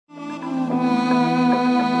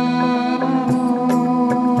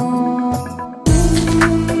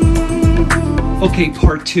Okay,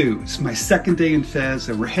 part two. It's my second day in Fez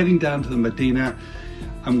and we're heading down to the Medina.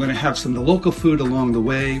 I'm going to have some of the local food along the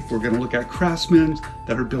way. We're going to look at craftsmen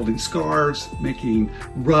that are building scarves, making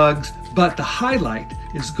rugs, but the highlight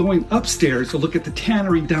is going upstairs to look at the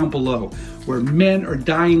tannery down below where men are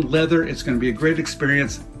dyeing leather. It's going to be a great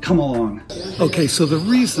experience. Come along. Okay, so the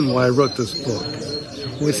reason why I wrote this book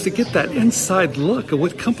was to get that inside look at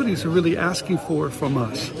what companies are really asking for from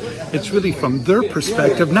us. It's really from their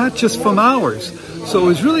perspective, not just from ours. So it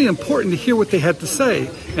was really important to hear what they had to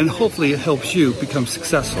say, and hopefully it helps you become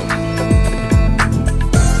successful.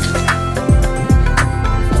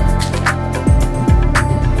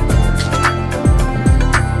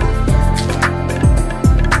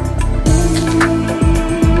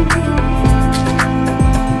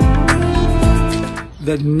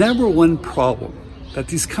 The number one problem that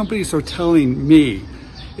these companies are telling me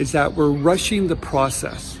is that we're rushing the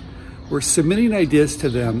process. We're submitting ideas to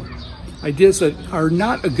them, ideas that are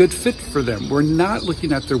not a good fit for them. We're not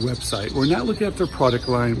looking at their website. We're not looking at their product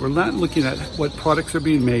line. We're not looking at what products are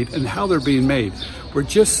being made and how they're being made. We're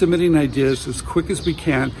just submitting ideas as quick as we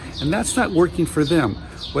can, and that's not working for them.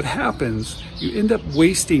 What happens, you end up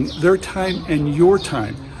wasting their time and your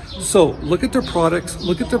time. So look at their products,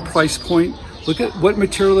 look at their price point, look at what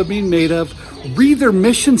material they're being made of, read their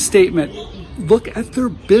mission statement, look at their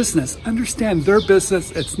business, understand their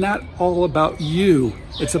business. It's not all about you,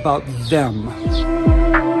 it's about them.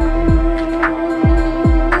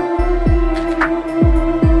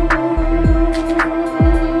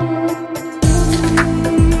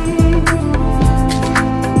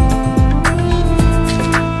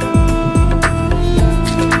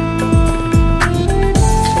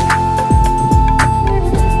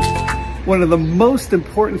 One of the most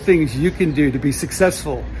important things you can do to be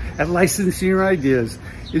successful at licensing your ideas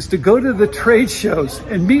is to go to the trade shows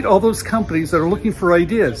and meet all those companies that are looking for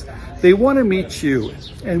ideas. They want to meet you.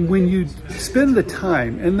 And when you spend the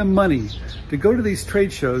time and the money to go to these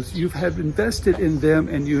trade shows, you have invested in them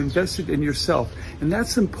and you invested in yourself. And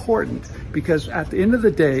that's important because at the end of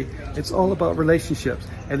the day, it's all about relationships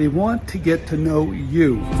and they want to get to know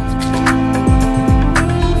you.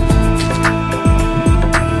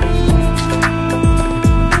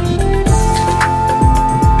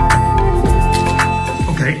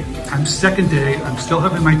 Second day, I'm still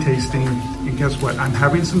having my tasting, and guess what? I'm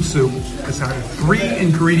having some soup. It's out of 3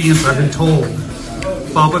 ingredients I've been told.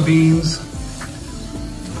 Fava beans,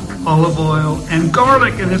 olive oil, and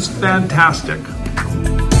garlic, and it's fantastic.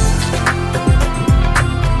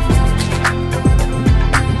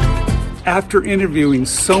 After interviewing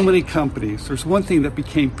so many companies, there's one thing that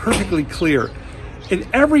became perfectly clear. In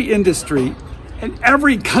every industry, in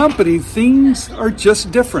every company, things are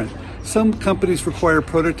just different. Some companies require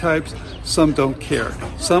prototypes, some don't care.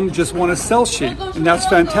 Some just want a sell sheet, and that's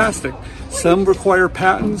fantastic. Some require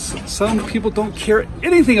patents, some people don't care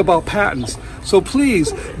anything about patents. So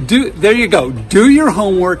please, there you go, do your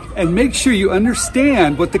homework and make sure you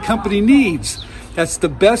understand what the company needs. That's the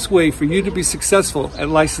best way for you to be successful at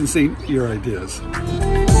licensing your ideas.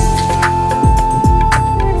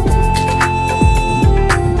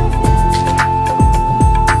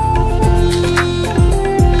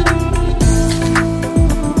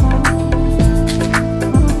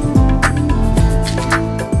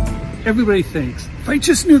 Everybody thinks, if I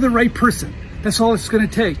just knew the right person, that's all it's going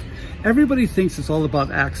to take. Everybody thinks it's all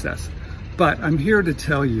about access. But I'm here to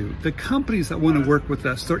tell you, the companies that want to work with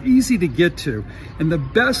us, they're easy to get to. And the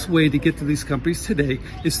best way to get to these companies today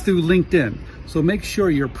is through LinkedIn. So make sure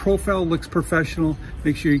your profile looks professional.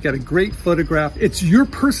 Make sure you got a great photograph. It's your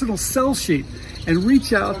personal sell sheet. And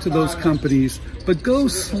reach out to those companies, but go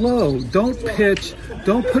slow. Don't pitch,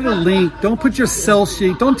 don't put a link, don't put your sell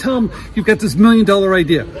sheet, don't tell them you've got this $1 million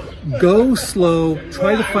idea. Go slow,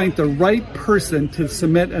 try to find the right person to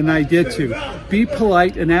submit an idea to. Be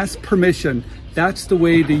polite and ask permission. That's the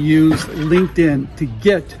way to use LinkedIn to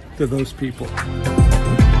get to those people.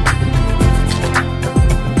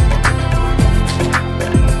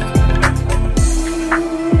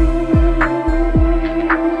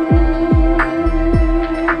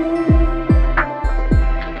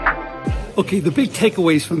 Okay, the big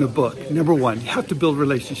takeaways from the book. Number 1, you have to build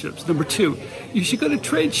relationships. Number 2, you should go to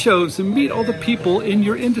trade shows and meet all the people in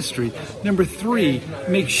your industry. Number 3,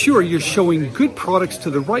 make sure you're showing good products to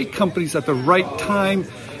the right companies at the right time.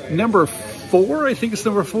 Number 4, I think it's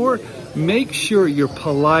number 4, make sure you're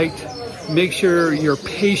polite, make sure you're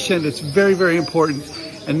patient. It's very, very important.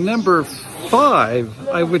 And number 5,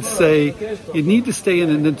 I would say you need to stay in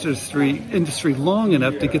an industry long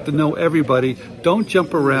enough to get to know everybody. Don't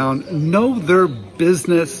jump around. Know their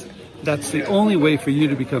business. That's the only way for you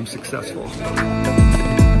to become successful.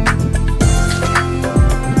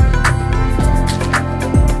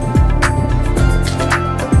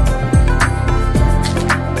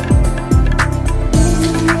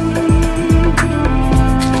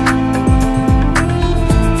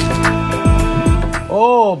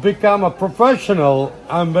 become a professional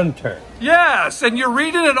inventor. Yes, and you're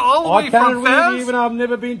reading it all the way from read, Fez? even I've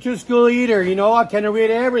never been to school either, you know, I can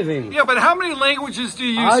read everything. Yeah, but how many languages do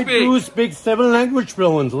you I speak? do speak 7 languages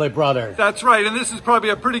fluently, brother. That's right, and this is probably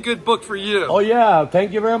a pretty good book for you. Oh yeah,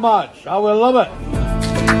 thank you very much. I will love it.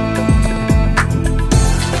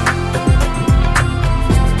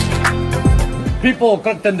 People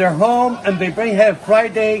collect in their home and they bring here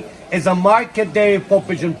Friday is a market day for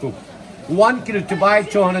pigeon poop. 1 kilo to buy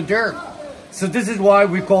 200 dirham. So this is why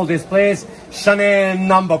we call this place Chanel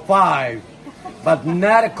number 5. But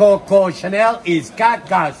not called Chanel, is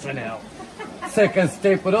Kaka Chanel. Second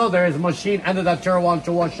step, there is machine under the turban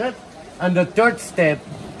to wash it. And the third step,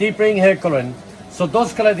 they bring hair coloring. So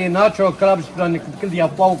those color, the natural colors,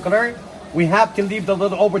 the fall color, we have to leave the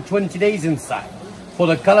litter over 20 days inside for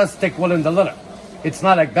the color stick well in the litter. It's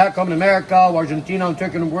not like back home in America or Argentina and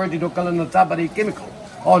Turkey and where they do color in the top of the chemical.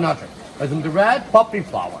 Oh, natural. As in the red, poppy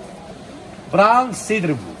flower. Brown,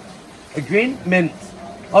 cedar wood. The green, mint.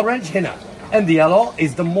 Orange, henna. And the yellow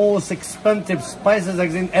is the most expensive spices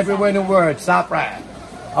exist everywhere in the world, saffron.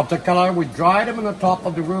 Of the color, we dry them on the top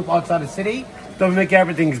of the roof outside the city. Don't make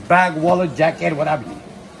everything's bag, wallet, jacket, whatever you need.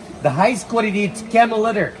 The highest quality, it's camel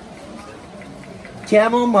leather.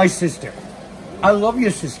 Camel, my sister. I love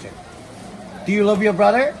your sister. Do you love your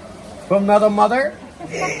brother? From another mother?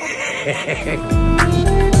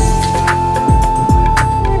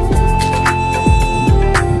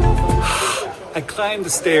 I climbed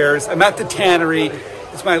the stairs. I'm at the tannery.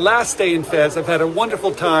 It's my last day in Fez. I've had a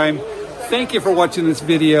wonderful time. Thank you for watching this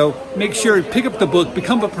video. Make sure to pick up the book,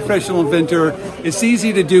 become a professional inventor. It's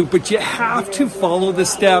easy to do, but you have to follow the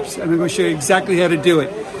steps, and I'm going to show you exactly how to do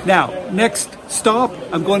it. Now, next stop,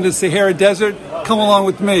 I'm going to the Sahara Desert. Come along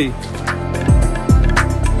with me.